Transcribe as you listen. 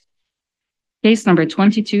Case number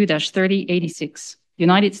 22-3086,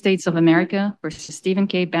 United States of America versus Stephen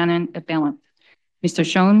K. Bannon, appellant. Mr.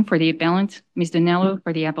 Schoen for the appellant, Ms. Dinello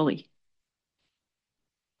for the appellee.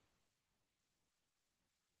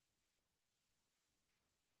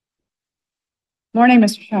 Morning,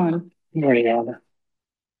 Mr. Schoen. Good morning, Your Honor.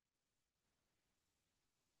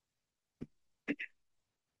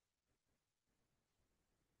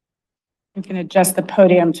 You can adjust the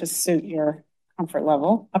podium to suit your comfort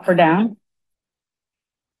level, up or down.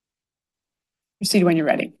 Proceed when you're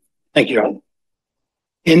ready. Thank you, Your Honor.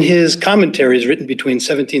 In his commentaries written between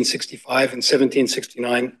 1765 and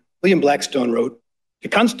 1769, William Blackstone wrote, "To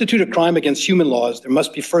constitute a crime against human laws, there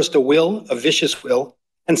must be first a will, a vicious will,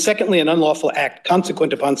 and secondly, an unlawful act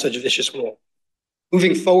consequent upon such vicious will."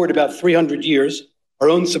 Moving forward about 300 years, our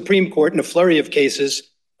own Supreme Court, in a flurry of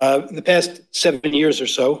cases in the past 7 years or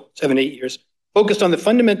so, 8 years, focused on the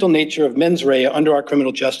fundamental nature of mens rea under our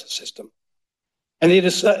criminal justice system. And they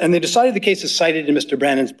decided the cases cited in Mr.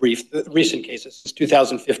 Brannon's brief, the recent cases, since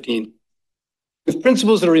 2015, with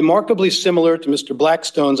principles that are remarkably similar to Mr.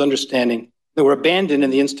 Blackstone's understanding that were abandoned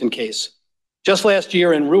in the instant case. Just last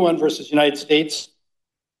year in Ruan versus United States,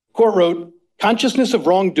 the court wrote, "Consciousness of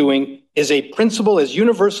wrongdoing is a principle as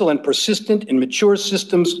universal and persistent in mature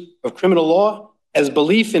systems of criminal law as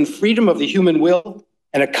belief in freedom of the human will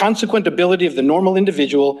and a consequent ability of the normal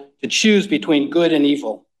individual to choose between good and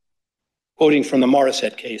evil." Quoting from the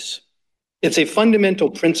Morissette case. "It's a fundamental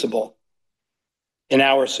principle in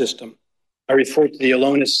our system." I refer to the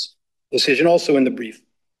Alonis decision also in the brief.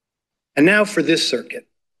 And now for this circuit.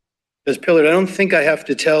 Ms. Pillard, I don't think I have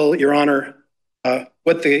to tell Your Honor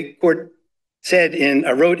what the court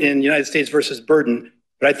wrote in United States versus Burden,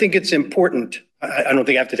 but I think it's important. I don't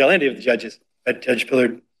think I have to tell any of the judges, but Judge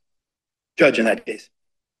Pillard, judge in that case.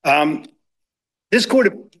 The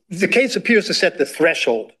case appears to set the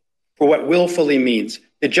threshold for what willfully means.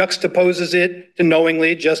 It juxtaposes it to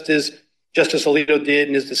knowingly, just as Justice Alito did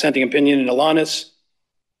in his dissenting opinion in Alonis.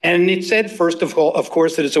 And it said, first of all, of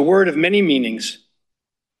course, that it's a word of many meanings.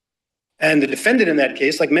 And the defendant in that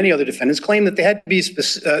case, like many other defendants, claimed that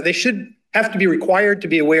they should have to be required to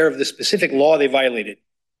be aware of the specific law they violated.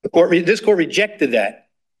 This court rejected that.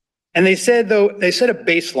 And they said a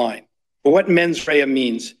baseline for what mens rea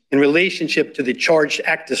means in relationship to the charged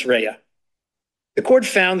actus rea. The court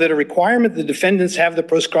found that a requirement the defendants have the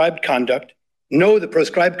proscribed conduct, know the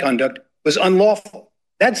proscribed conduct, was unlawful.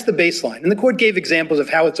 That's the baseline. And the court gave examples of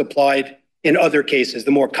how it's applied in other cases,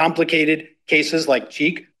 the more complicated cases like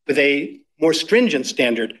Cheek, with a more stringent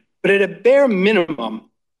standard. But at a bare minimum,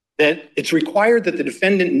 that it's required that the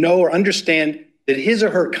defendant know or understand that his or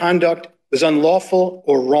her conduct was unlawful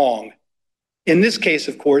or wrong. In this case,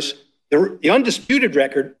 of course, the undisputed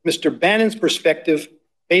record, Mr. Bannon's perspective,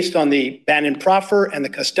 based on the Bannon proffer and the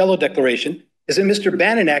Costello Declaration, is that Mr.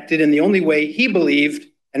 Bannon acted in the only way he believed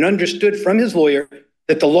and understood from his lawyer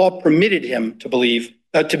that the law permitted him to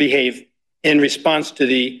behave in response to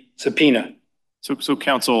the subpoena. So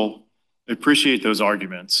counsel, I appreciate those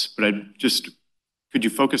arguments, but could you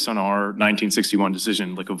focus on our 1961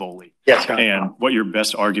 decision, Licavoli? Yes, Your Honor. And what your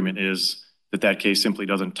best argument is that case simply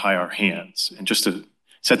doesn't tie our hands. And just to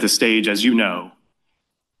set the stage, as you know,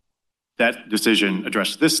 that decision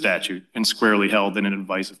addressed this statute and squarely held that an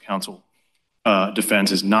advice of counsel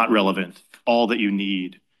defense is not relevant. All that you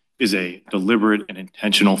need is a deliberate and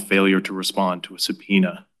intentional failure to respond to a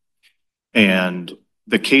subpoena. And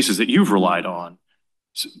the cases that you've relied on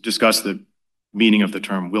discuss the meaning of the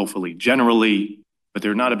term willfully generally, but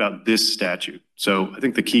they're not about this statute. So I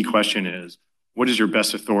think the key question is, what is your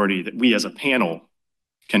best authority that we as a panel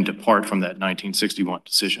can depart from that 1961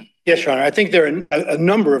 decision? Yes, Your Honor. I think there are a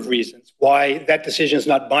number of reasons why that decision is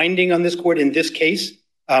not binding on this court in this case.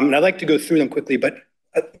 And I'd like to go through them quickly. But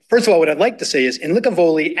first of all, what I'd like to say is in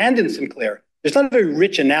Licavoli and in Sinclair, there's not a very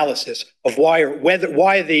rich analysis of why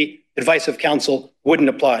the advice of counsel wouldn't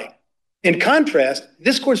apply. In contrast,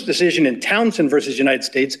 this court's decision in Townsend versus United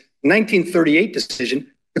States, 1938 decision,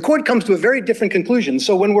 the court comes to a very different conclusion.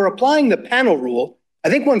 So when we're applying the panel rule, I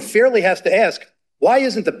think one fairly has to ask, why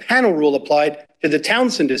isn't the panel rule applied to the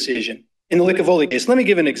Townsend decision in the Licavoli case? Let me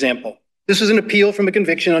give an example. This is an appeal from a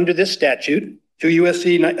conviction under this statute, 2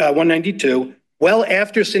 U.S.C. 192, well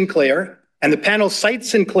after Sinclair, and the panel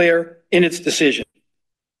cites Sinclair in its decision.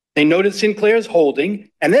 They noted Sinclair's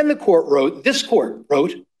holding, and then this court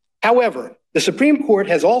wrote, however, the Supreme Court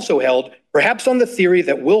has also held, perhaps on the theory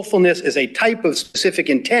that willfulness is a type of specific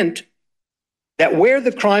intent, that where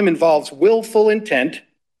the crime involves willful intent,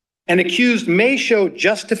 an accused may show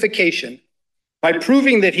justification by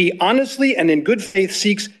proving that he honestly and in good faith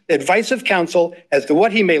seeks advice of counsel as to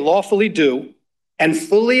what he may lawfully do, and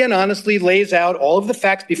fully and honestly lays out all of the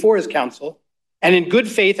facts before his counsel, and in good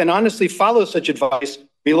faith and honestly follows such advice,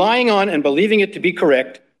 relying on and believing it to be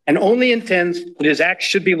correct, and only intends that his acts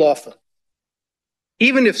should be lawful.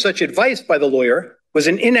 Even if such advice by the lawyer was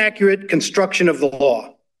an inaccurate construction of the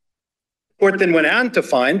law. The court then went on to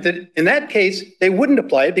find that in that case, they wouldn't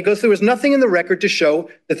apply it because there was nothing in the record to show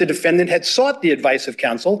that the defendant had sought the advice of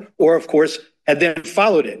counsel or, of course, had then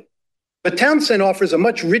followed it. But Townsend offers a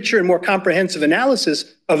much richer and more comprehensive analysis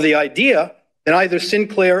of the idea than either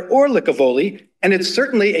Sinclair or Licavoli, and it's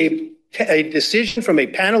certainly a decision from a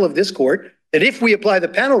panel of this court that if we apply the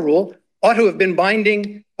panel rule, ought to have been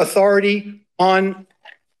binding authority on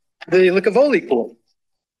the Licavoli court.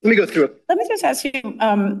 Let me go through it. Let me just ask you,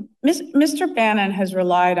 Mr. Bannon has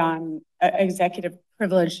relied on executive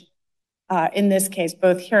privilege in this case,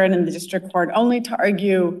 both here and in the district court, only to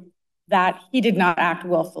argue that he did not act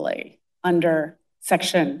willfully under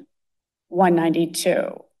Section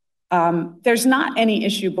 192. There's not any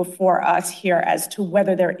issue before us here as to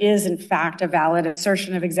whether there is, in fact, a valid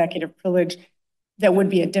assertion of executive privilege that would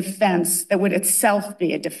be a defense, that would itself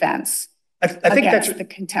be a defense. I think that's the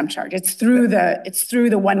contempt charge. It's through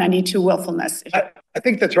the 192 willfulness issue. I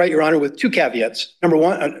think that's right, Your Honor, with two caveats. Number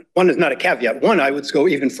one is not a caveat. One, I would go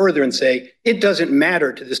even further and say it doesn't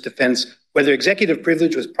matter to this defense whether executive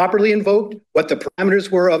privilege was properly invoked, what the parameters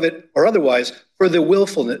were of it, or otherwise, for the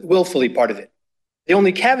willfully part of it. The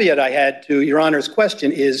only caveat I had to Your Honor's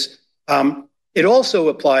question is it also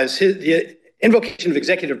applies, the invocation of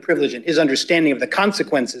executive privilege and his understanding of the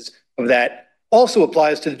consequences of that also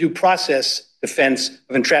applies to the due process defense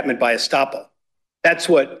of entrapment by estoppel. That's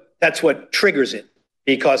what triggers it,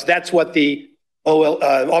 because that's what the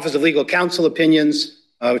Office of Legal Counsel opinions,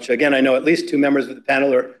 which again I know at least two members of the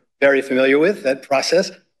panel are very familiar with, that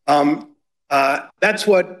process. That's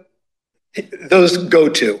what those go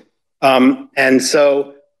to. And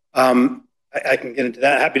so I can get into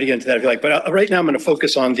that. Happy to get into that if you like. But right now I'm going to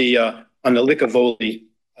focus on the Licavoli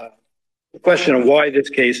question of why this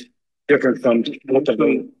case different from.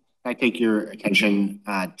 I take your attention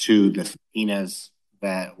to the subpoenas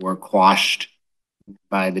that were quashed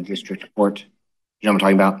by the district court. You know what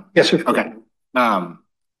I'm talking about? Yes, sir. Okay.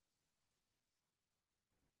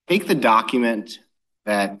 Take the document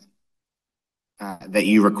that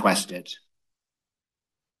you requested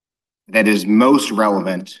that is most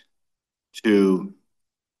relevant to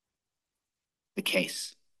the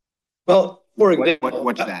case. Well, for example,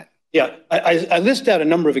 what's that? Yeah, I list out a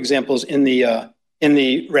number of examples in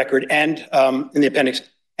the record and in the appendix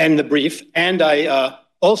and the brief, and I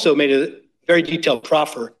also made a very detailed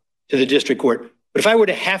proffer to the district court. But if I were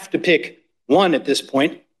to have to pick one at this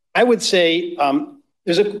point, I would say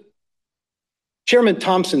there's Chairman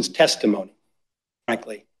Thompson's testimony,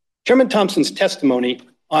 frankly. Chairman Thompson's testimony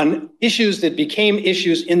on issues that became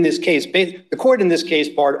issues in this case. The court in this case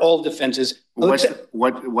barred all defenses. What's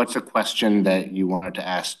a question that you wanted to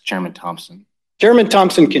ask Chairman Thompson? Chairman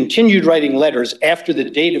Thompson continued writing letters after the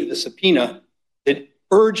date of the subpoena that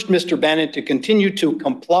urged Mr. Bannon to continue to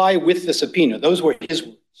comply with the subpoena. Those were his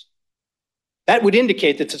words. That would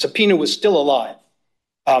indicate that the subpoena was still alive.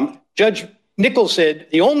 Judge Nichols said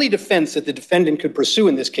the only defense that the defendant could pursue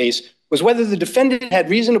in this case was whether the defendant had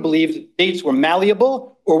reason to believe that dates were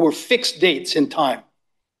malleable or were fixed dates in time.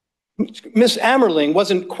 Ms. Ammerling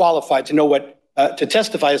wasn't qualified to know to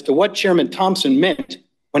testify as to what Chairman Thompson meant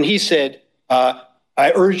when he said, I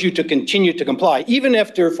urge you to continue to comply, even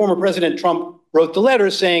after former President Trump wrote the letter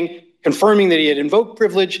confirming that he had invoked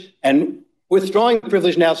privilege and withdrawing the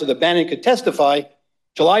privilege now so that Bannon could testify.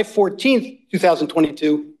 July 14th,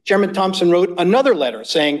 2022, Chairman Thompson wrote another letter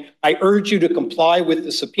saying, I urge you to comply with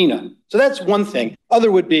the subpoena. So that's one thing.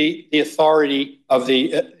 Other would be the authority of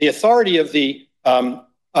the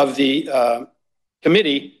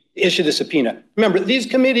committee to issue the subpoena. Remember, these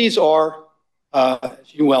committees are, as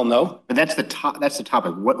you well know. But that's the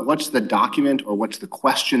topic. What's the document or what's the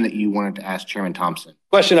question that you wanted to ask Chairman Thompson?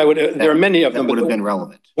 There are many of them. That would have been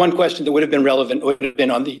relevant. One question that would have been relevant would have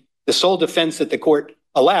been on the sole defense that the court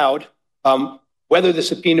allowed, whether the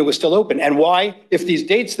subpoena was still open and why, if these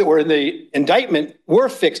dates that were in the indictment were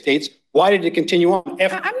fixed dates, why did it continue on?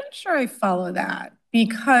 I'm not sure I follow that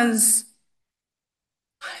because,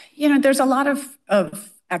 there's a lot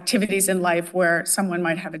of activities in life where someone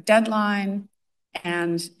might have a deadline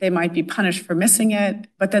and they might be punished for missing it,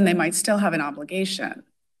 but then they might still have an obligation.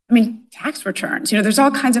 I mean, tax returns, there's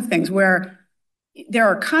all kinds of things where there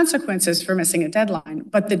are consequences for missing a deadline,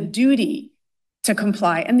 but the duty to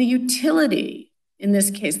comply and the utility, in this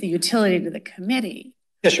case, the utility to the committee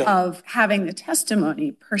of having the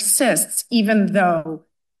testimony persists, even though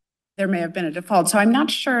there may have been a default. So I'm not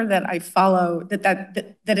sure that I follow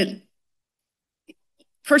that it,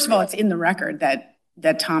 first of all, it's in the record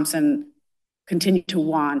that Thompson continued to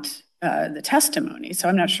want the testimony. So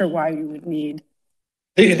I'm not sure why you would need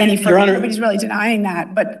any further. Your Honor, nobody's really denying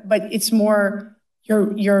that, but it's more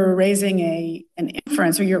you're raising an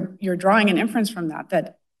inference, or you're drawing an inference from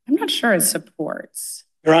that I'm not sure it supports.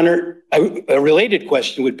 Your Honor, a related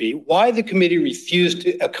question would be why the committee refused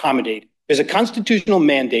to accommodate. There's a constitutional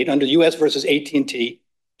mandate under U.S. versus AT&T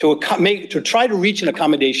to try to reach an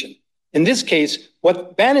accommodation. In this case,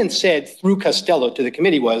 what Bannon said through Costello to the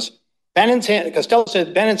committee was, Costello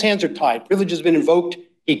said Bannon's hands are tied. Privilege has been invoked.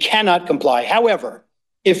 He cannot comply. However,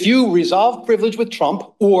 if you resolve privilege with Trump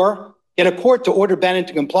or get a court to order Bannon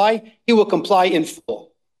to comply, he will comply in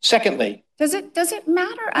full. Secondly, does it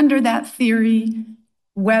matter under that theory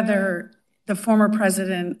whether the former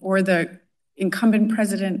president or the incumbent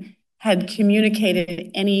president had communicated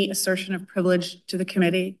any assertion of privilege to the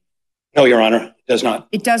committee? No, Your Honor, it does not.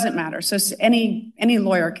 It doesn't matter. So any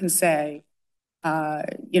lawyer can say,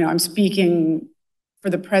 I'm speaking for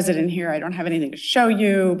the president here. I don't have anything to show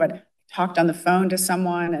you, but I talked on the phone to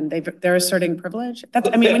someone and they're asserting privilege.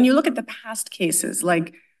 When you look at the past cases,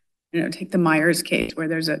 like, take the Myers case where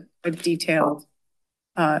there's a detailed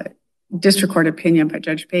district court opinion by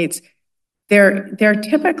Judge Bates, there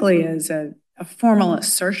typically is a formal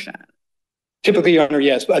assertion. Typically, Your Honor,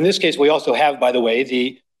 yes. But in this case, we also have, by the way,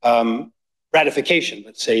 the ratification,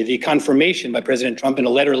 let's say, the confirmation by President Trump in a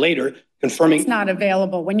letter later confirming. It's not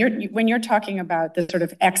available when you're talking about the sort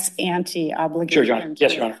of ex ante obligation. Sure, Your Honor.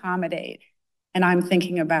 Yes, Your Honor. Accommodate. And I'm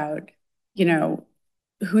thinking about,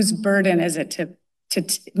 whose burden is it to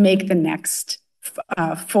make the next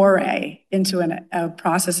foray into a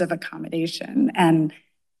process of accommodation. And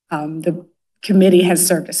the committee has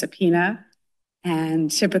served a subpoena. And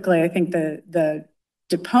typically, I think the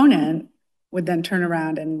deponent would then turn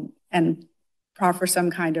around and proffer some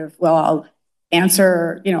kind of, well, I'll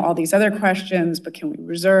answer, all these other questions, but can we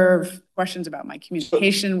reserve questions about my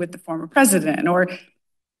communication with the former president or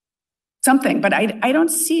something? But I don't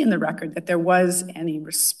see in the record that there was any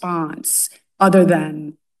response other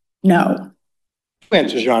than no. Two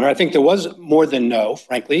answers, Your Honor. I think there was more than no,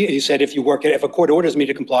 frankly. He said, if a court orders me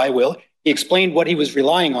to comply, I will. He explained what he was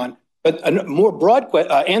relying on. But a more broad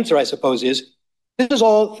answer, I suppose, is this is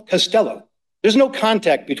all Costello. There's no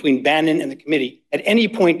contact between Bannon and the committee at any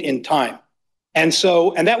point in time. And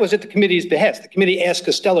that was at the committee's behest. The committee asked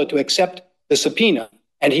Costello to accept the subpoena,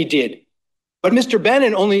 and he did. But Mr.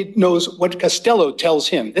 Bannon only knows what Costello tells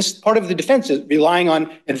him. This part of the defense is relying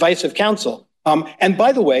on advice of counsel. And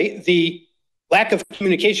by the way, the lack of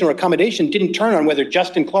communication or accommodation didn't turn on whether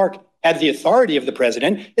Justin Clark had the authority of the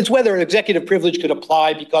president. It's whether executive privilege could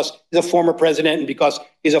apply because he's a former president and because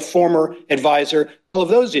he's a former advisor. All of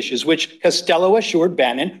those issues, which Costello assured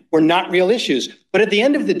Bannon were not real issues. But at the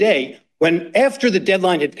end of the day, after the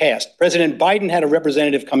deadline had passed, President Biden had a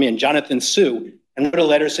representative come in, Jonathan Sue, and wrote a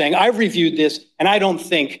letter saying, I've reviewed this, and I don't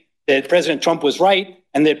think that President Trump was right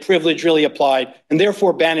and that privilege really applied. And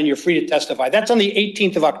therefore, Bannon, you're free to testify. That's on the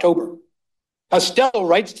 18th of October. Costello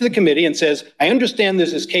writes to the committee and says, I understand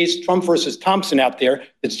there's this case, Trump versus Thompson, out there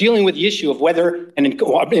that's dealing with the issue of whether, and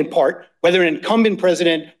in part, whether an incumbent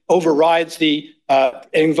president overrides the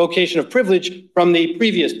invocation of privilege from the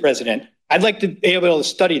previous president. I'd like to be able to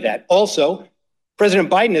study that. Also, President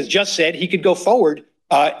Biden has just said he could go forward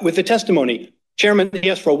with the testimony. Chairman, he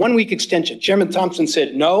asked for a 1-week extension. Chairman Thompson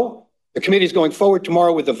said no. The committee is going forward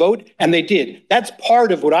tomorrow with a vote, and they did. That's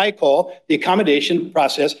part of what I call the accommodation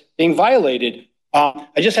process being violated. I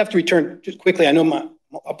just have to return just quickly. I know I'm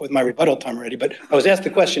up with my rebuttal time already, but I was asked the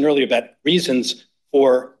question earlier about reasons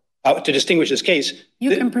for to distinguish this case.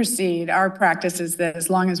 You can proceed. Our practice is that as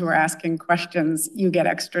long as we're asking questions, you get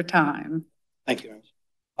extra time. Thank you.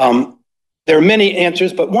 There are many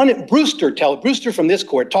answers, but one, Brewster from this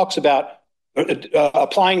court talks about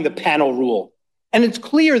applying the panel rule. And it's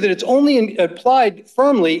clear that it's only applied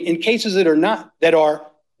firmly in cases that are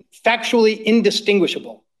factually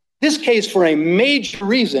indistinguishable. This case, for a major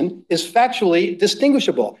reason, is factually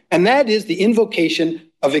distinguishable, and that is the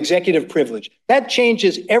invocation of executive privilege. That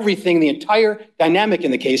changes everything, the entire dynamic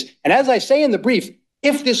in the case. And as I say in the brief,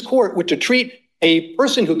 if this court were to treat a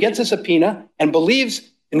person who gets a subpoena and believes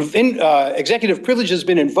executive privilege has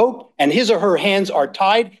been invoked and his or her hands are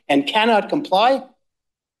tied and cannot comply,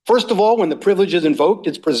 first of all, when the privilege is invoked,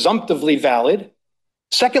 it's presumptively valid.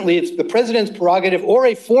 Secondly, it's the president's prerogative or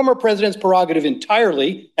a former president's prerogative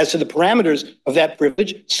entirely as to the parameters of that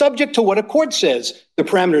privilege, subject to what a court says the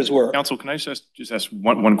parameters were. Counsel, can I just ask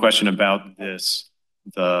one question about this,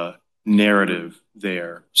 the narrative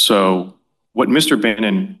there? So what Mr.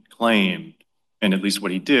 Bannon claimed, and at least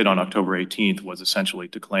what he did on October 18th, was essentially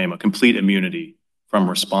to claim a complete immunity from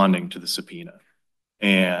responding to the subpoena.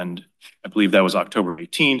 And I believe that was October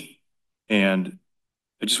 18th. And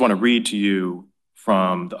I just want to read to you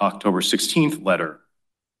from the October 16th letter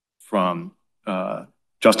from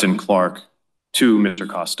Justin Clark to Mr.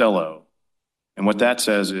 Costello. And what that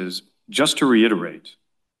says is, just to reiterate,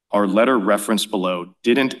 our letter referenced below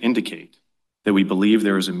didn't indicate that we believe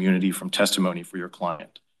there is immunity from testimony for your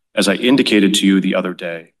client. As I indicated to you the other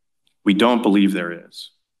day, we don't believe there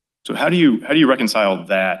is. So how do you reconcile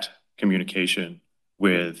that communication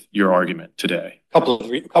with your argument today?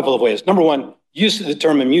 Couple of ways. Number one, use of the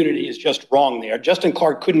term immunity is just wrong there. Justin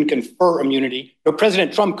Clark couldn't confer immunity, or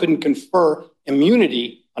President Trump couldn't confer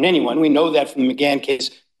immunity on anyone. We know that from the McGahn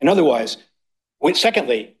case and otherwise.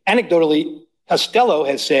 Secondly, anecdotally, Costello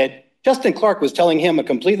has said Justin Clark was telling him a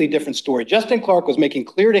completely different story. Justin Clark was making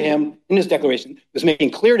clear to him in his declaration,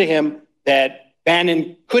 that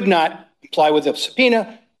Bannon could not comply with the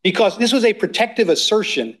subpoena because this was a protective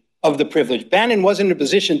assertion of the privilege. Bannon wasn't in a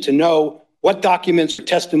position to know what documents or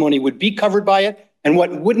testimony would be covered by it and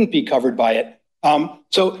what wouldn't be covered by it.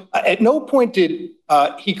 So at no point did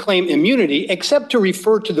he claim immunity, except to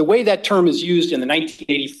refer to the way that term is used in the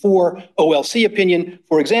 1984 OLC opinion,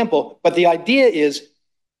 for example. But the idea is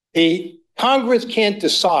the Congress can't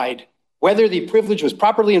decide whether the privilege was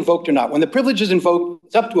properly invoked or not. When the privilege is invoked,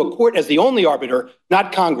 it's up to a court as the only arbiter,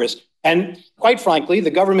 not Congress. And quite frankly,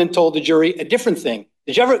 the government told the jury a different thing.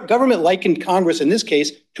 The government likened Congress in this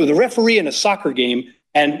case to the referee in a soccer game,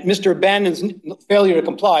 and Mr. Bannon's failure to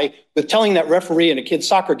comply with telling that referee in a kid's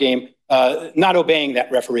soccer game not obeying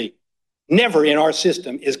that referee. Never in our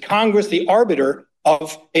system is Congress the arbiter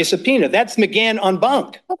of a subpoena. That's McGahn en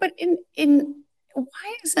banc. Well, but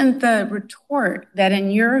why isn't the retort that,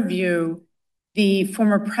 in your view, the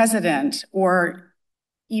former president, or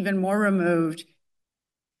even more removed,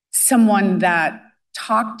 someone that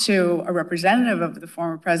talked to a representative of the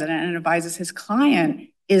former president and advises his client,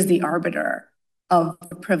 is the arbiter of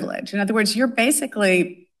the privilege? In other words, you're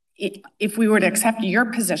basically, if we were to accept your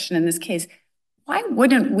position in this case, why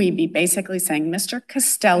wouldn't we be basically saying Mr.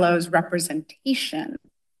 Costello's representation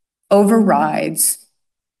overrides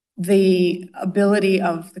the ability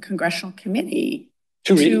of the congressional committee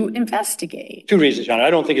to investigate? Two reasons, John.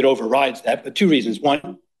 I don't think it overrides that, but two reasons.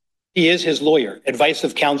 One, he is his lawyer. Advice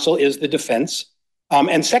of counsel is the defense.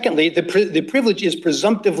 And secondly, the privilege is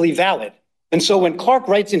presumptively valid. And so when Clark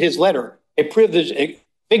writes in his letter, a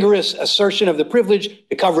vigorous assertion of the privilege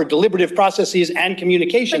to cover deliberative processes and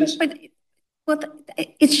communications.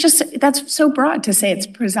 It's just, that's so broad to say it's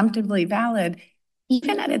presumptively valid,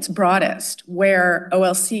 even at its broadest, where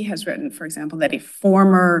OLC has written, for example, that a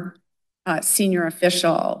former senior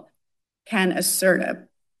official can assert an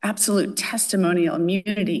absolute testimonial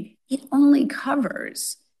immunity. It only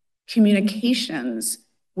covers communications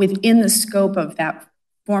within the scope of that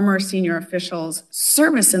former senior official's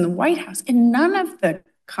service in the White House. And none of the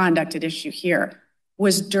conduct at issue here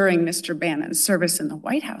was during Mr. Bannon's service in the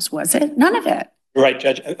White House, was it? None of it. Right,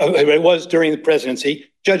 Judge. It was during the presidency.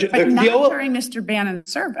 Judge, but not during Mr.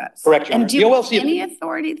 Bannon's service. Correct, Your Honor. And do you have any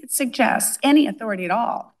authority that suggests, any authority at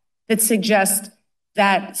all, that suggests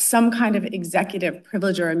that some kind of executive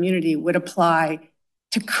privilege or immunity would apply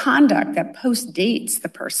to conduct that postdates the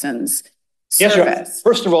person's service? Yes,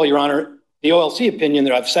 first of all, Your Honor, the OLC opinion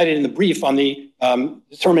that I've cited in the brief on the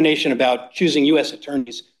determination about choosing U.S.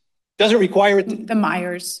 attorneys doesn't require the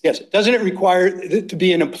Myers. Yes, doesn't it require to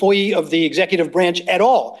be an employee of the executive branch at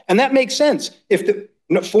all? And that makes sense if the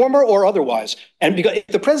former or otherwise. And because if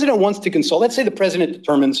the president wants to consult, let's say the president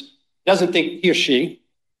determines, doesn't think he or she,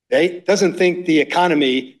 doesn't think the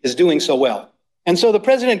economy is doing so well. And so the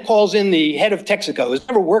president calls in the head of Texaco, who's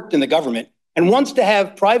never worked in the government, and wants to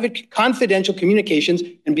have private confidential communications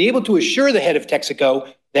and be able to assure the head of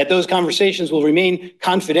Texaco that those conversations will remain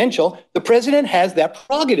confidential. The president has that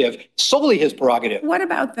prerogative, solely his prerogative. What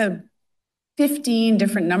about the 15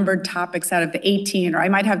 different numbered topics out of the 18, or I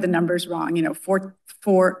might have the numbers wrong,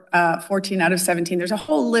 14 out of 17. There's a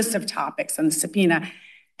whole list of topics on the subpoena.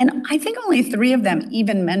 And I think only 3 of them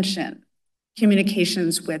even mention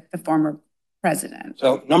communications with the former president.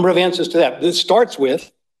 So number of answers to that. This starts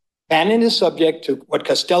with Bannon is subject to what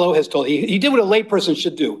Costello has told. He did what a layperson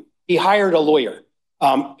should do. He hired a lawyer,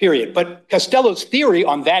 period. But Costello's theory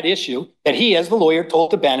on that issue that he, as the lawyer,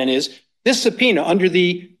 told to Bannon is this subpoena under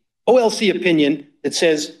the OLC opinion that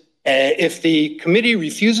says if the committee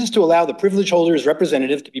refuses to allow the privilege holder's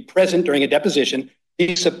representative to be present during a deposition,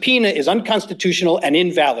 the subpoena is unconstitutional and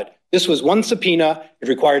invalid. This was one subpoena. It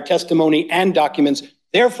required testimony and documents.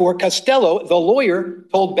 Therefore, Costello, the lawyer,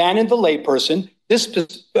 told Bannon, the layperson,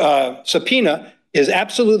 this subpoena is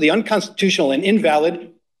absolutely unconstitutional and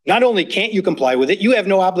invalid. Not only can't you comply with it, you have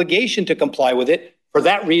no obligation to comply with it for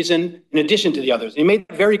that reason, in addition to the others. He made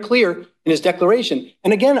that very clear in his declaration.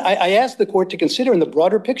 And again, I asked the court to consider in the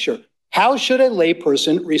broader picture, how should a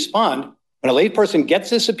layperson respond when a layperson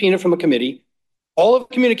gets a subpoena from a committee? All of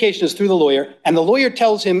the communication is through the lawyer, and the lawyer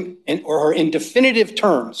tells him or her in definitive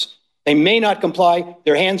terms, they may not comply,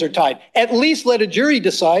 their hands are tied. At least let a jury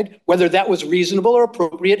decide whether that was reasonable or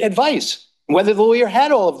appropriate advice, and whether the lawyer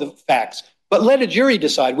had all of the facts. But let a jury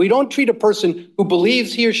decide. We don't treat a person who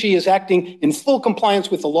believes he or she is acting in full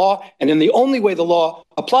compliance with the law, and in the only way the law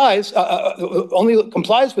applies, only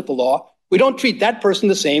complies with the law, we don't treat that person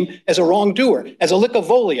the same as a wrongdoer, as a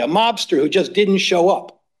Licavoli, a mobster who just didn't show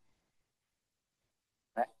up.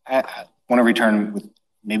 I want to return with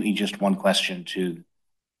maybe just one question to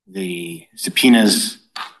the subpoenas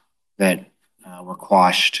that were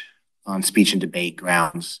quashed on speech and debate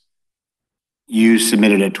grounds. You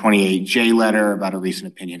submitted a 28J letter about a recent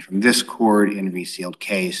opinion from this court in a resealed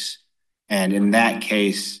case. And in that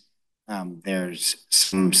case, there's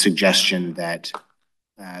some suggestion that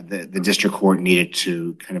the district court needed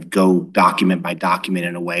to kind of go document by document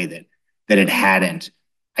in a way that it hadn't.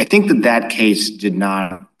 I think that case did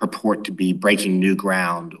not purport to be breaking new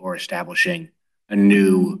ground or establishing a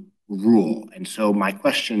new rule. And so my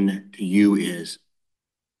question to you is,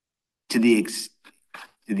 to the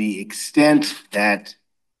extent that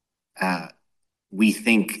we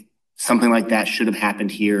think something like that should have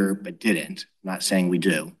happened here but didn't, I'm not saying we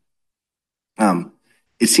do,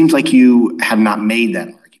 it seems like you have not made that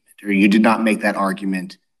argument, or you did not make that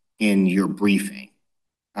argument in your briefing.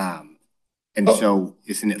 So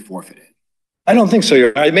isn't it forfeited? I don't think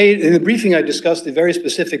so. I made in the briefing, I discussed the very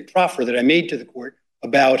specific proffer that I made to the court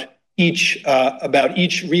about each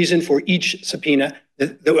reason for each subpoena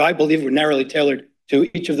that I believe were narrowly tailored to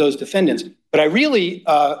each of those defendants. But I really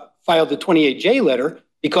filed the 28J letter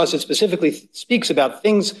because it specifically speaks about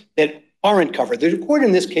things that aren't covered. The court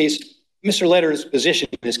in this case, Mr. Letter's position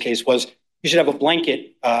in this case was you should have a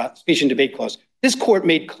blanket speech and debate clause. This court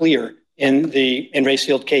made clear in the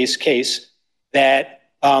Rayfield case that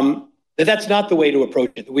that's not the way to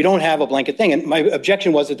approach it. We don't have a blanket thing. And my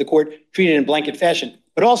objection was that the court treated it in blanket fashion.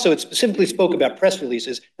 But also it specifically spoke about press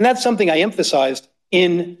releases. And that's something I emphasized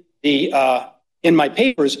in my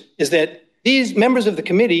papers, is that these members of the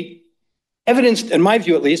committee evidenced, in my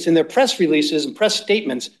view at least, in their press releases and press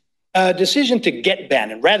statements, a decision to get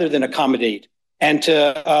Bannon rather than accommodate, and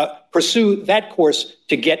to pursue that course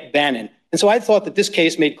to get Bannon. And so I thought that this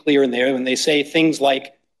case made clear in there when they say things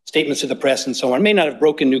like statements to the press and so on, may not have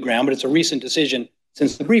broken new ground, but it's a recent decision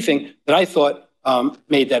since the briefing that I thought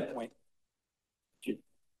made that point.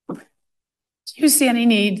 Do you see any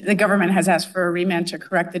need? The government has asked for a remand to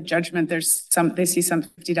correct the judgment. They see some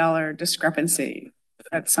 $50 discrepancy.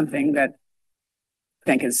 That's something that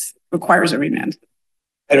I think requires a remand.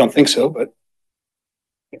 I don't think so, but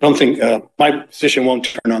I don't think my position won't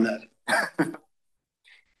turn on that. All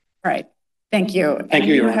right. Thank you. Thank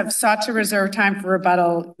you. You have sought to reserve time for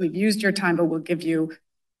rebuttal. We've used your time, but we'll give you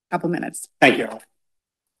a couple minutes. Thank you.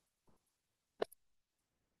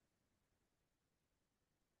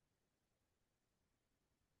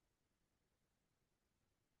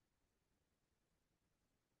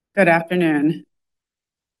 Good afternoon.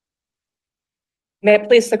 May it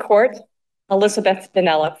please the court, Elizabeth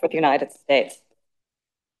Danella for the United States.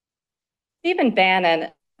 Stephen Bannon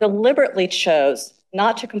deliberately chose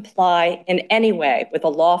not to comply in any way with a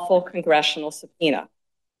lawful congressional subpoena,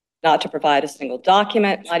 not to provide a single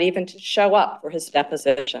document, not even to show up for his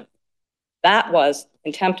deposition. That was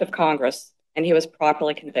contempt of Congress, and he was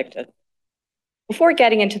properly convicted. Before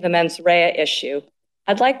getting into the mens rea issue,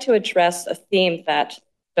 I'd like to address a theme that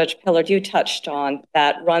Judge Pillard, you touched on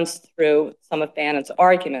that runs through some of Bannon's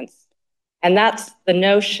arguments, and that's the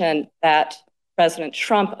notion that President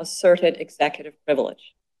Trump asserted executive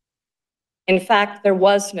privilege. In fact, there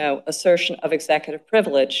was no assertion of executive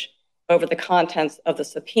privilege over the contents of the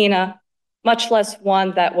subpoena, much less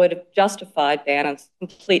one that would have justified Bannon's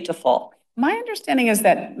complete default. My understanding is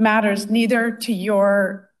that matters neither to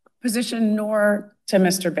your position nor to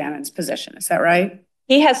Mr. Bannon's position. Is that right?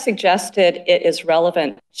 He has suggested it is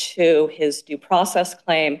relevant to his due process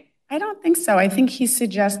claim. I don't think so. I think he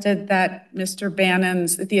suggested that Mr.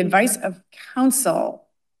 Bannon's, the advice of counsel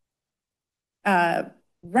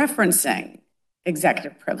referencing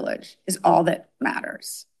executive privilege is all that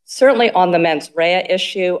matters. Certainly on the mens rea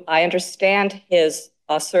issue, I understand his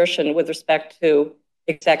assertion with respect to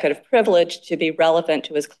executive privilege to be relevant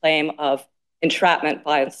to his claim of entrapment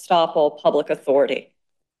by estoppel public authority.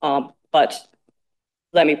 But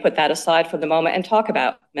let me put that aside for the moment and talk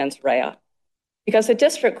about mens rea. Because the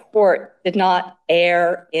district court did not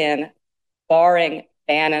err in barring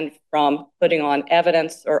Bannon from putting on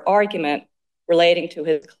evidence or argument relating to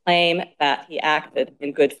his claim that he acted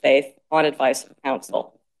in good faith on advice of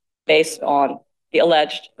counsel based on the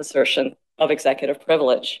alleged assertion of executive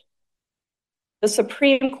privilege. The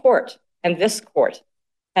Supreme Court and this court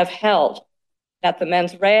have held that the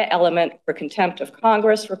mens rea element for contempt of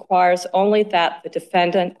Congress requires only that the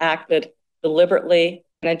defendant acted deliberately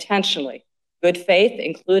and intentionally. Good faith,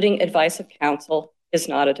 including advice of counsel, is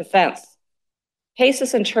not a defense.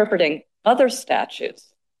 Cases interpreting other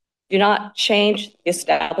statutes do not change the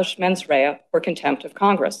established mens rea for contempt of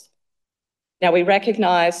Congress. Now, we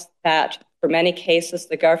recognize that for many cases,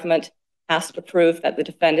 the government has to prove that the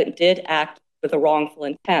defendant did act with a wrongful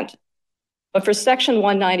intent. But for Section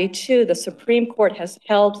 192, the Supreme Court has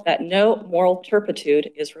held that no moral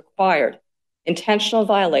turpitude is required. Intentional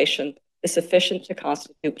violation is sufficient to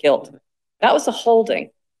constitute guilt. That was a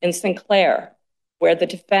holding in Sinclair, where the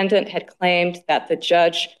defendant had claimed that the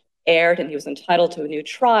judge erred and he was entitled to a new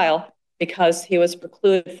trial because he was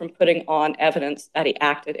precluded from putting on evidence that he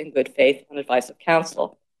acted in good faith on advice of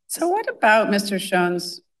counsel. So what about Mr.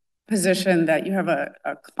 Schoen's position that you have a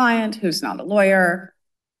client who's not a lawyer?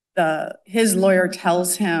 His lawyer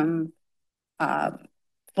tells him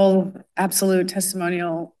full absolute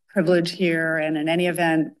testimonial privilege here, and in any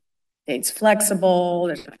event, it's flexible,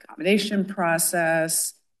 there's an accommodation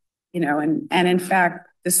process, and in fact,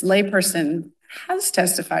 this layperson has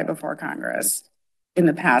testified before Congress in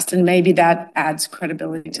the past, and maybe that adds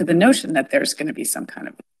credibility to the notion that there's going to be some kind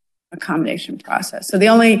of accommodation process. So the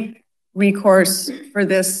only recourse for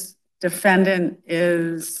this defendant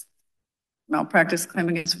is malpractice claim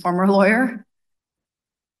against a former lawyer?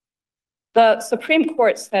 The Supreme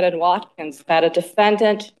Court said in Watkins that a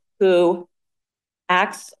defendant who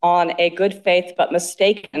acts on a good faith but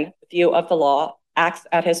mistaken view of the law acts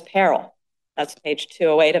at his peril. That's page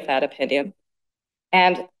 208 of that opinion.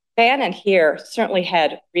 And Bannon here certainly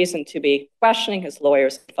had reason to be questioning his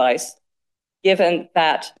lawyer's advice, given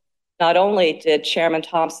that not only did Chairman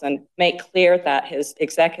Thompson make clear that his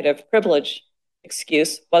executive privilege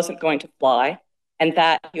excuse wasn't going to fly and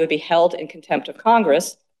that he would be held in contempt of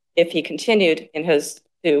Congress if he continued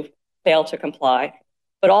to fail to comply,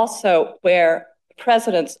 but also where the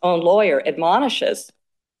president's own lawyer admonishes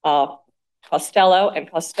Costello, and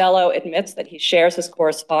Costello admits that he shares his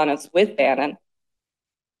correspondence with Bannon.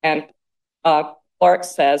 And Clark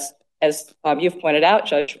says, as you've pointed out,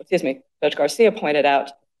 Judge Garcia pointed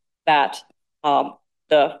out, that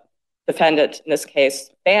the defendant, in this case,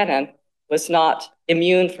 Bannon, was not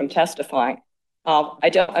immune from testifying. I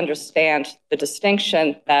don't understand the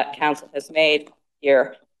distinction that counsel has made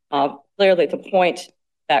here. Clearly, the point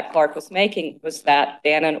that Clark was making was that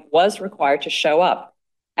Bannon was required to show up.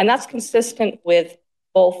 And that's consistent with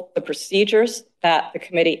both the procedures that the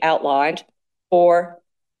committee outlined for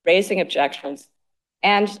raising objections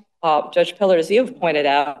and, Judge Pillard, as you've pointed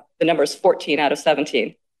out, the number is 14 out of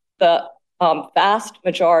 17. The vast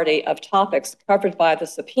majority of topics covered by the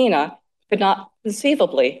subpoena could not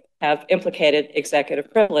conceivably have implicated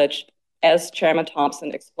executive privilege, as Chairman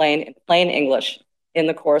Thompson explained in plain English in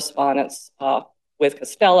the correspondence with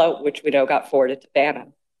Costello, which we know got forwarded to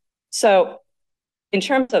Bannon. So in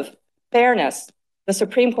terms of fairness, the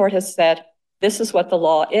Supreme Court has said this is what the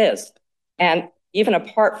law is. And even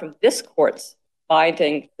apart from this court's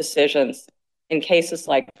binding decisions in cases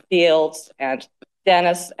like Fields and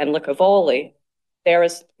Dennis and Licavoli, there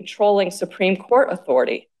is controlling Supreme Court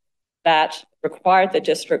authority that required the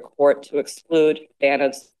district court to exclude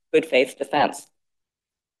Bannon's good faith defense.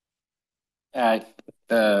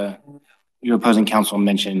 Your opposing counsel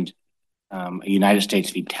mentioned a United States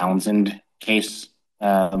v. Townsend case,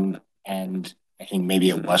 and I think maybe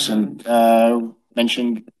it wasn't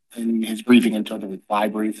mentioned in his briefing until the reply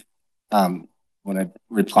brief. Want to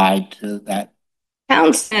reply to that?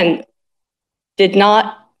 Townsend did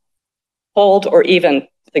not hold or even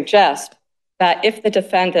suggest that if the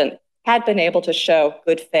defendant had been able to show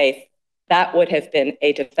good faith, that would have been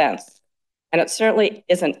a defense. And it certainly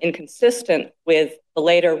isn't inconsistent with the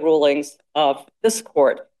later rulings of this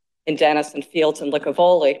court in Dennis and Fields and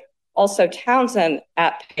Licavoli. Also, Townsend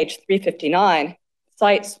at page 359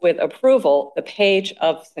 cites with approval the page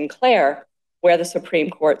of Sinclair where the Supreme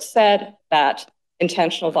Court said that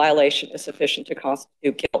intentional violation is sufficient to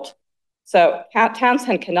constitute guilt. So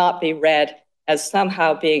Townsend cannot be read as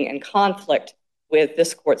somehow being in conflict with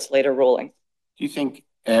this court's later ruling. Do you think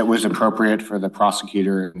it was appropriate for the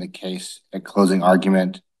prosecutor in the case at closing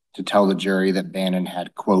argument to tell the jury that Bannon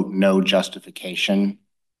had, quote, no justification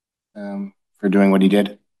for for doing what he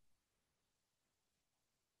did?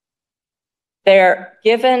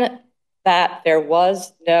 Given that there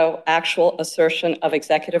was no actual assertion of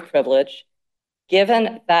executive privilege,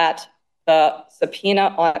 given that the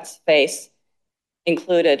subpoena on its face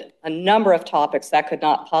included a number of topics that could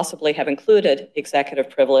not possibly have included executive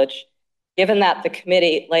privilege, given that the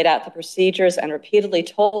committee laid out the procedures and repeatedly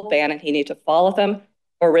told Bannon he needed to follow them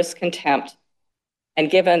or risk contempt,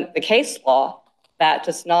 and given the case law that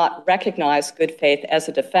does not recognize good faith as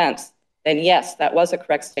a defense, then yes, that was a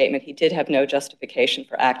correct statement. He did have no justification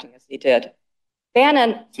for acting as he did.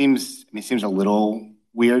 Bannon seems a little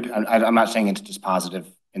weird. I'm not saying it's dispositive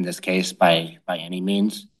in this case by any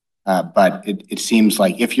means, but it seems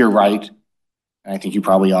like if you're right, and I think you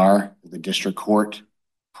probably are, the district court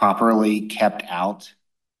properly kept out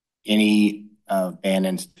any of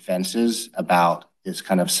Bannon's defenses about this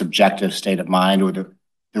kind of subjective state of mind or the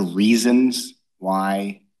reasons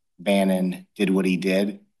why Bannon did what he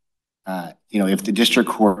did. If the district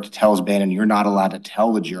court tells Bannon you're not allowed to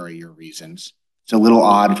tell the jury your reasons, it's a little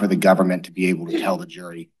odd for the government to be able to tell the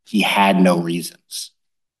jury he had no reasons.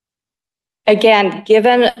 Again,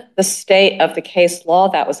 given the state of the case law,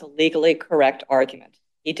 that was a legally correct argument.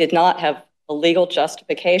 He did not have a legal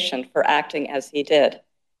justification for acting as he did.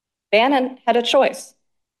 Bannon had a choice.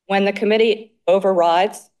 When the committee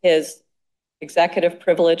overrides his executive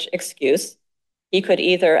privilege excuse, he could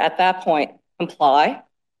either at that point comply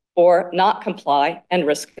or not comply and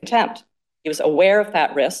risk contempt. He was aware of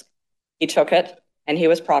that risk. He took it, and he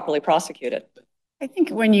was properly prosecuted. I think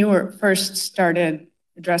when you were first started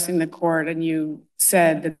addressing the court and you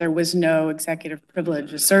said that there was no executive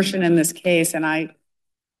privilege assertion in this case, and I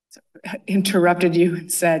interrupted you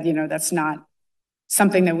and said, that's not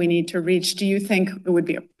something that we need to reach. Do you think it would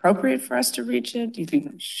be appropriate for us to reach it? Do you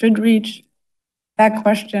think we should reach that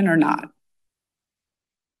question or not?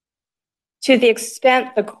 To the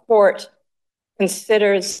extent the court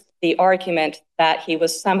considers the argument that he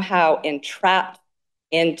was somehow entrapped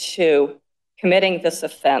into committing this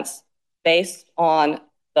offense based on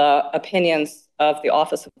the opinions of the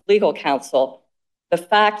Office of Legal Counsel, the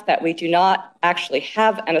fact that we do not actually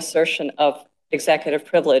have an assertion of executive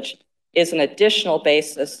privilege is an additional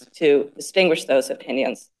basis to distinguish those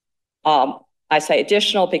opinions. I say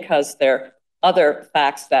additional because there are other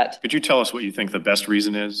facts that... Could you tell us what you think the best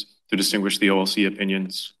reason is to distinguish the OLC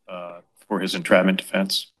opinions for his entrapment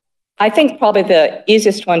defense? I think probably the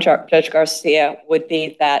easiest one, Judge Garcia, would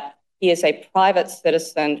be that he is a private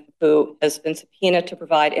citizen who has been subpoenaed to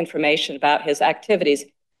provide information about his activities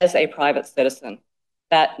as a private citizen,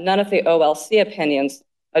 that none of the OLC opinions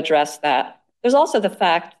address that. There's also the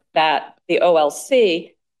fact that the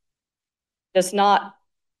OLC does not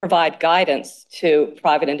provide guidance to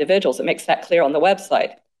private individuals. It makes that clear on the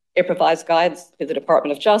website. It provides guidance to the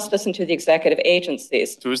Department of Justice and to the executive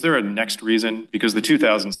agencies. So is there a next reason? Because the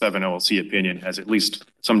 2007 OLC opinion has at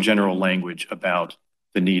least some general language about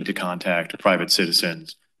the need to contact private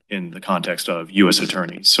citizens in the context of U.S.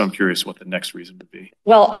 attorneys. So I'm curious what the next reason would be.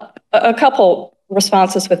 Well, a couple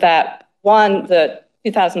responses with that. One, the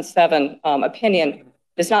 2007 opinion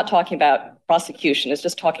is not talking about prosecution. It's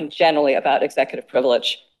just talking generally about executive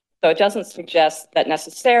privilege. So it doesn't suggest that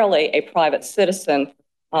necessarily a private citizen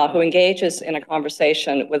who engages in a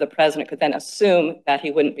conversation with a president could then assume that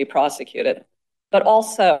he wouldn't be prosecuted. But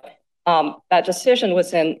also, that decision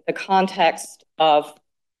was in the context of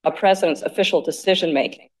a president's official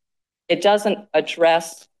decision-making. It doesn't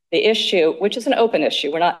address the issue, which is an open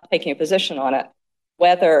issue. We're not taking a position on it,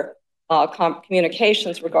 whether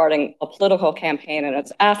communications regarding a political campaign and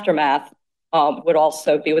its aftermath would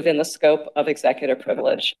also be within the scope of executive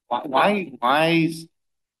privilege. Why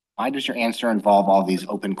does your answer involve all these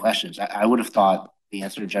open questions? I would have thought the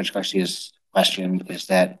answer to Judge Garcia's question is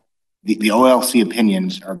that the OLC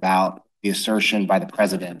opinions are about the assertion by the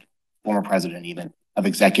president, former president even, of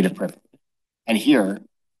executive privilege. And here,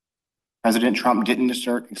 President Trump didn't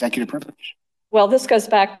assert executive privilege. Well, this goes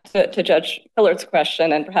back to Judge Pillard's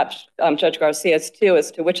question and perhaps Judge Garcia's too,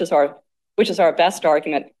 as to which is our best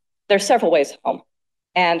argument. There's several ways home.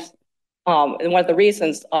 And one of the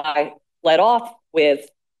reasons I led off with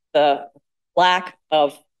the lack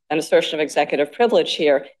of an assertion of executive privilege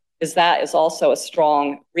here is that is also a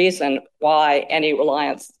strong reason why any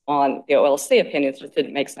reliance on the OLC opinions just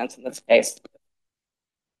didn't make sense in this case.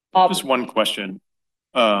 Just one question.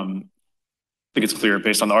 I think it's clear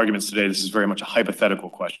based on the arguments today, this is very much a hypothetical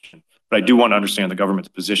question, but I do want to understand the government's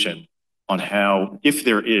position on how, if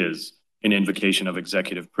there is an invocation of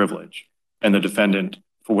executive privilege and the defendant,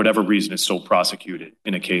 for whatever reason, is so prosecuted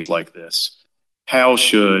in a case like this, how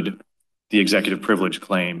should the executive privilege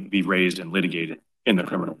claim be raised and litigated in the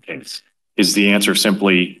criminal case? is the answer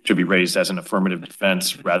simply to be raised as an affirmative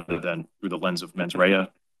defense rather than through the lens of mens rea?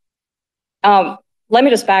 Let me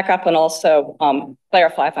just back up and also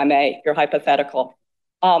clarify, if I may, your hypothetical.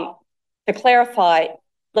 To clarify,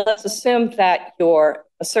 let's assume that your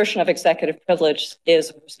assertion of executive privilege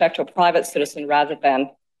is with respect to a private citizen rather than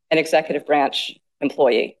an executive branch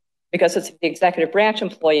employee. Because it's the executive branch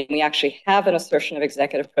employee, and we actually have an assertion of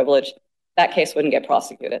executive privilege, that case wouldn't get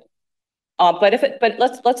prosecuted. But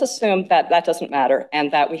let's assume that that doesn't matter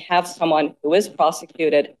and that we have someone who is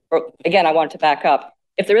prosecuted. Or again, I wanted to back up.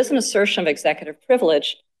 If there is an assertion of executive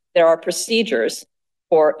privilege, there are procedures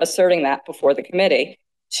for asserting that before the committee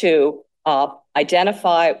to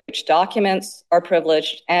identify which documents are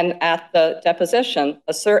privileged, and at the deposition,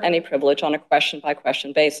 assert any privilege on a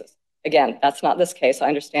question-by-question basis. Again, that's not this case. I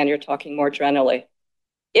understand you're talking more generally.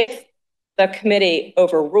 If the committee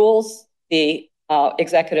overrules the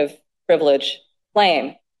executive privilege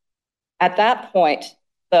claim, at that point,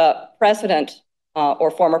 the president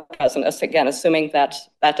or former president, again, assuming that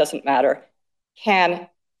that doesn't matter, can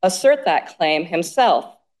assert that claim himself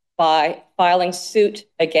by filing suit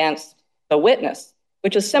against the witness,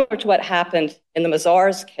 which is similar to what happened in the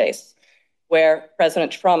Mazars case, where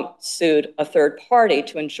President Trump sued a third party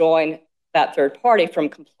to enjoin that third party from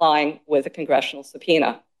complying with a congressional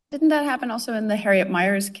subpoena. Didn't that happen also in the Harriet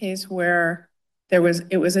Miers case, where it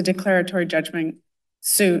was a declaratory judgment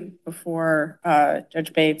suit before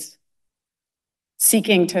Judge Bates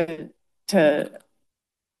seeking to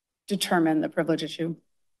determine the privilege issue?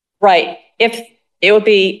 Right. If it would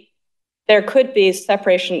be, there could be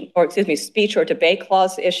separation, or excuse me, speech or debate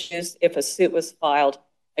clause issues if a suit was filed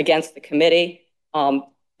against the committee.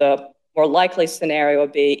 The more likely scenario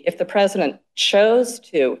would be if the president chose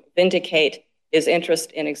to vindicate his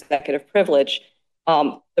interest in executive privilege,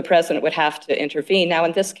 the president would have to intervene. Now,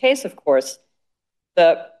 in this case, of course,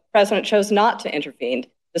 the president chose not to intervene,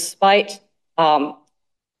 despite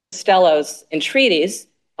Costello's entreaties.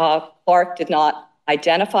 Clark did not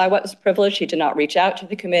identify what was privileged. He did not reach out to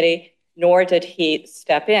the committee, nor did he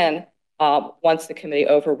step in once the committee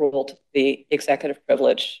overruled the executive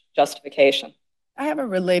privilege justification. I have a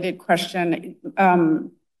related question.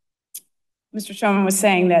 Mr. Shulman was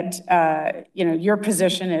saying that your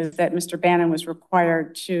position is that Mr. Bannon was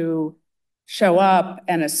required to show up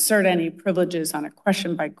and assert any privileges on a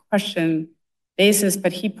question-by-question basis,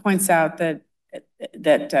 but he points out that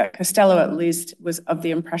Costello at least was of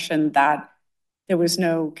the impression that there was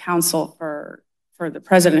no counsel for the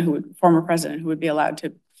former president who would be allowed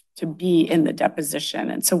to be in the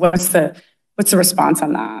deposition. And so what's the response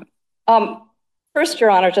on that? First,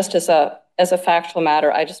 Your Honor, just as a factual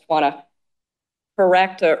matter, I just want to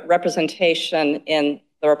correct a representation in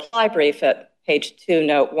the reply brief at page 2,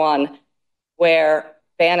 note 1, where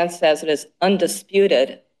Bannon says it is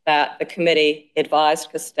undisputed that the committee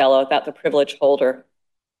advised Costello that the privilege holder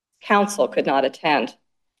counsel could not attend.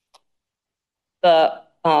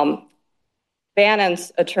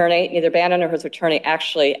 Bannon's attorney, neither Bannon or his attorney,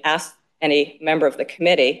 actually asked any member of the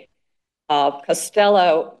committee.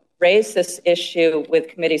 Costello raised this issue with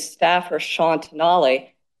committee staffer Sean Tonali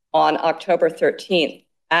on October 13th,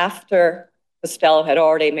 after Costello had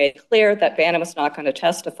already made clear that Bannon was not going to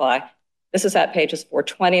testify. This is at pages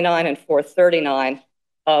 429 and 439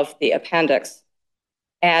 of the appendix.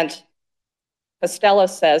 And Costello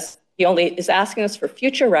says he only is asking us for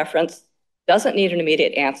future reference, doesn't need an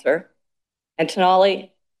immediate answer, and Tonali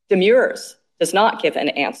demurs, does not give an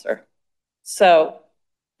answer. So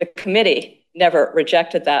the committee never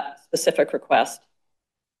rejected that specific request.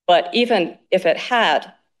 But even if it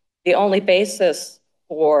had, the only basis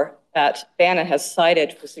for that Bannon has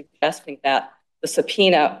cited for suggesting that the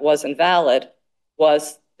subpoena was invalid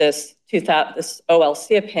was this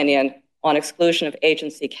OLC opinion on exclusion of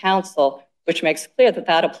agency counsel, which makes clear that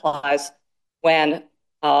that applies when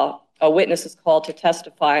a witness is called to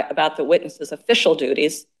testify about the witness's official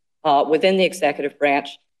duties within the executive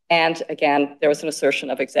branch. And again, there was an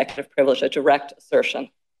assertion of executive privilege, a direct assertion.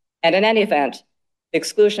 And in any event, the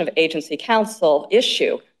exclusion of agency counsel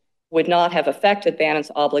issue would not have affected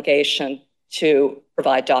Bannon's obligation to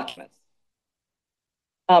provide documents.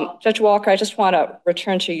 Judge Walker, I just want to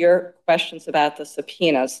return to your questions about the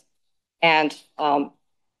subpoenas. And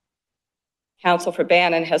counsel for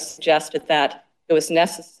Bannon has suggested that it was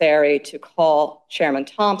necessary to call Chairman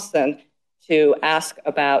Thompson to ask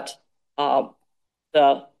about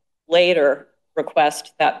the later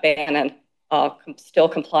request that Bannon still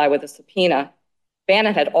comply with the subpoena.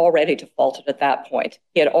 Bannon had already defaulted at that point.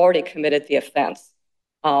 He had already committed the offense.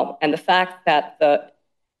 And the fact that the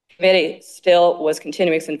committee still was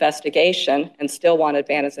continuing its investigation and still wanted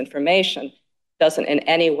Bannon's information doesn't in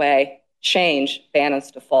any way change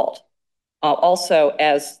Bannon's default. Also,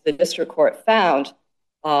 as the district court found,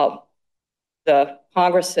 the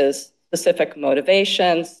Congress's specific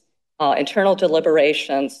motivations, internal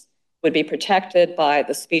deliberations would be protected by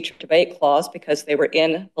the speech or debate clause because they were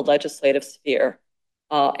in the legislative sphere.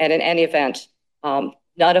 And in any event, none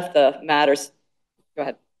of the matters. Go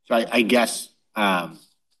ahead. So I guess I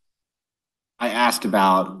asked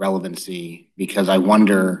about relevancy because I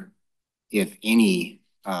wonder if any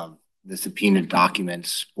of the subpoenaed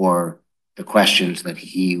documents or the questions that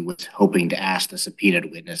he was hoping to ask the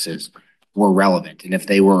subpoenaed witnesses were relevant. And if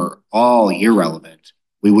they were all irrelevant,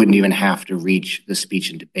 we wouldn't even have to reach the speech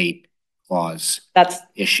and debate clause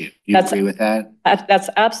issue. Do you agree with that? That's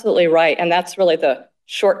absolutely right. And that's really the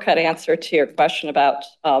shortcut answer to your question about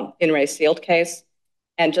In re Sealed case.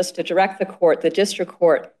 And just to direct the court, the district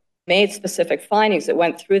court made specific findings that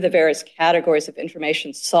went through the various categories of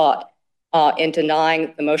information sought in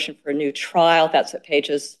denying the motion for a new trial. That's at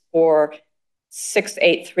pages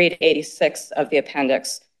 4683 to 86 of the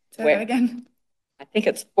appendix. Say that again. I think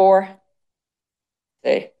it's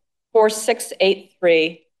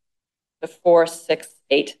 4683 to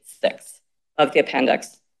 4686 of the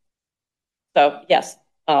appendix. So yes,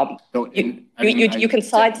 you can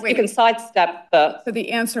sidestep the. So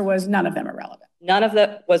the answer was none of them are relevant. None of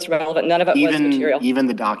it was relevant. None of it was material. Even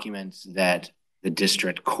the documents that the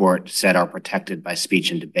district court said are protected by speech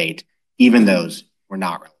and debate, even those were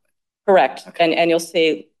not relevant. Correct. Okay. And you'll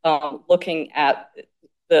see, looking at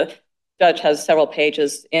the judge has several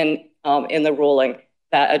pages in the ruling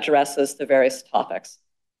that addresses the various topics.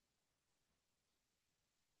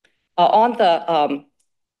 On the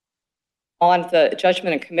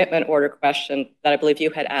judgment and commitment order question that I believe you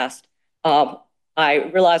had asked, I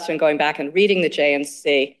realized in going back and reading the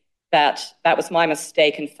JNC that was my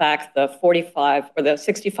mistake. In fact, the 45 or the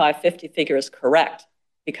 6550 figure is correct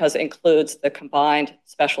because it includes the combined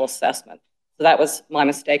special assessment. So that was my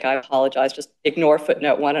mistake. I apologize. Just ignore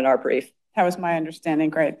footnote 1 in our brief. That was my understanding.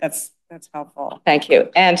 Great. That's helpful. Thank you.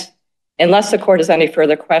 And unless the court has any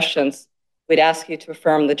further questions, we'd ask you to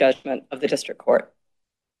affirm the judgment of the district court.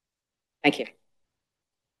 Thank you. Thank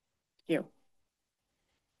you.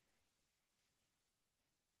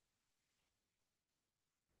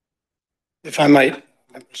 If I might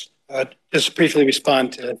just briefly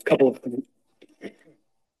respond to a couple of them.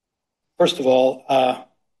 First of all,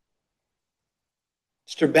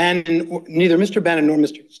 neither Mr. Bannon nor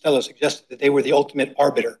Mr. Costello suggested that they were the ultimate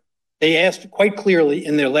arbiter. They asked quite clearly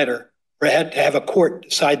in their letter for to have a court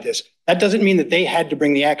decide this. That doesn't mean that they had to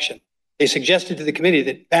bring the action. They suggested to the committee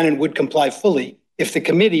that Bannon would comply fully if the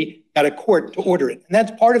committee got a court to order it. And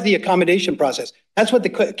that's part of the accommodation process. That's what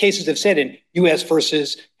the cases have said in U.S.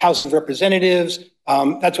 versus House of Representatives.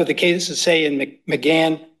 That's what the cases say in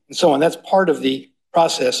McGann and so on. That's part of the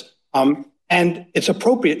process. And it's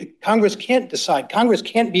appropriate. Congress can't decide. Congress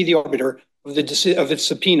can't be the arbiter of its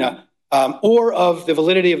subpoena or of the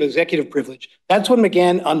validity of executive privilege. That's what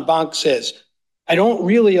McGann en banc says. I don't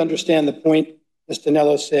really understand the point Mr.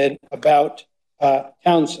 Nello said about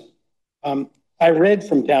Townsend. I read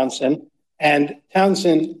from Townsend, and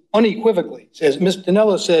Townsend unequivocally says, Mr.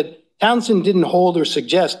 Nello said, Townsend didn't hold or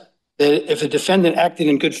suggest that if a defendant acted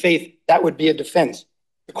in good faith, that would be a defense.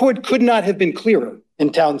 The court could not have been clearer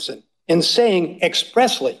in Townsend in saying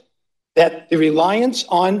expressly that the reliance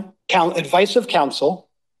on advice of counsel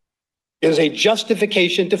is a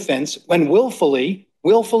justification defense when willful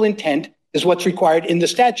intent is what's required in the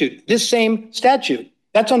statute. This same statute,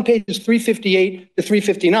 that's on pages 358 to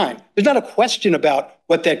 359. There's not a question about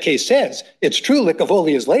what that case says. It's true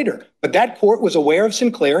Licavoli is later, but that court was aware of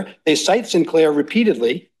Sinclair. They cite Sinclair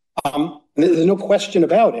repeatedly. There's no question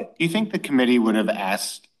about it. Do you think the committee would have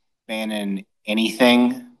asked Bannon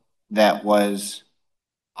anything that was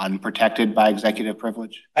unprotected by executive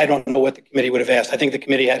privilege? I don't know what the committee would have asked. I think the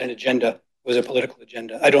committee had an agenda. It was a political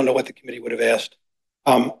agenda. I don't know what the committee would have asked.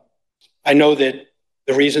 I know that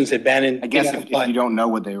the reasons that Bannon... I guess if you don't know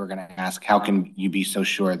what they were going to ask, how can you be so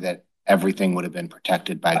sure that everything would have been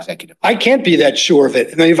protected by executive privilege? I can't be that sure of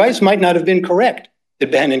it. And the advice might not have been correct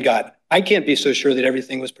that Bannon got. I can't be so sure that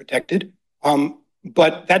everything was protected.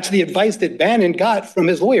 But that's the advice that Bannon got from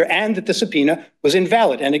his lawyer, and that the subpoena was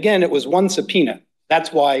invalid. And again, it was one subpoena.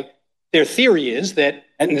 That's why their theory is that,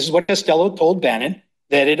 and this is what Costello told Bannon,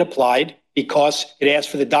 that it applied because it asked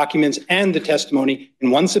for the documents and the testimony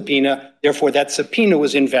in one subpoena. Therefore, that subpoena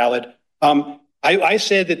was invalid. I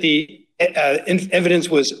said that the evidence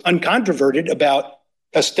was uncontroverted about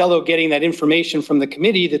Costello getting that information from the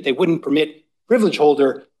committee that they wouldn't permit privilege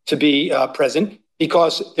holder to be present,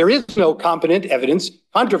 because there is no competent evidence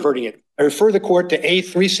controverting it. I refer the court to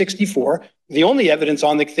A364. The only evidence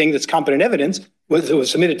on the thing that's competent evidence that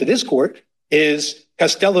was submitted to this court is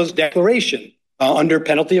Costello's declaration under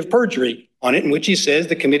penalty of perjury on it, in which he says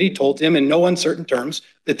the committee told him in no uncertain terms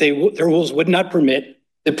that their rules would not permit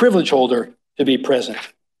the privilege holder to be present.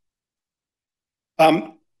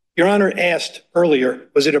 Your Honor asked earlier,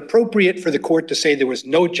 was it appropriate for the court to say there was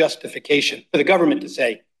no justification, for the government to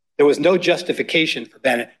say there was no justification for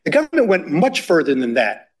Bannon? The government went much further than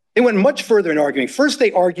that. They went much further in arguing. First,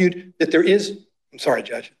 they argued that there is, I'm sorry,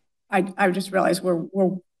 Judge. I just realized we're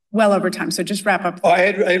well over time, so just wrap up. Oh, I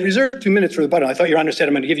had reserved 2 minutes for the button. I thought Your Honor said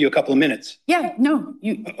I'm going to give you a couple of minutes. Yeah, no,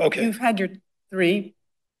 Okay. You've had your 3+.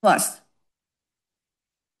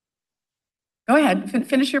 Go ahead,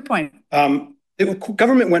 finish your point. The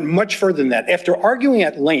government went much further than that. After arguing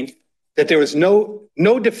at length that there was no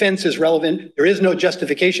defense is relevant, there is no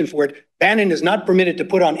justification for it, Bannon is not permitted to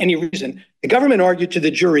put on any reason. The government argued to the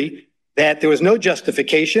jury that there was no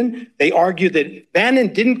justification. They argued that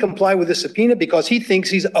Bannon didn't comply with the subpoena because he thinks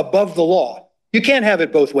he's above the law. You can't have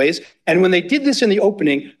it both ways. And when they did this in the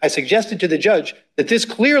opening, I suggested to the judge that this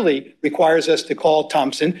clearly requires us to call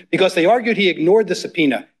Thompson because they argued he ignored the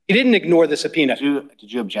subpoena. He didn't ignore the subpoena.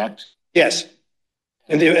 Did you object? Yes.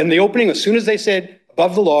 In the opening, as soon as they said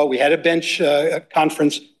above the law, we had a bench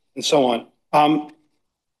conference and so on.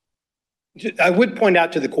 I would point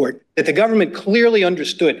out to the court that the government clearly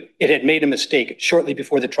understood it had made a mistake shortly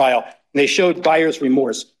before the trial, and they showed buyer's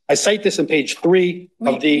remorse. I cite this in page 3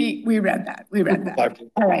 of the... We read that. We read that.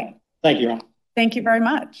 All right. Thank you, Your Honor. Thank you very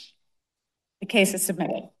much. The case is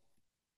submitted.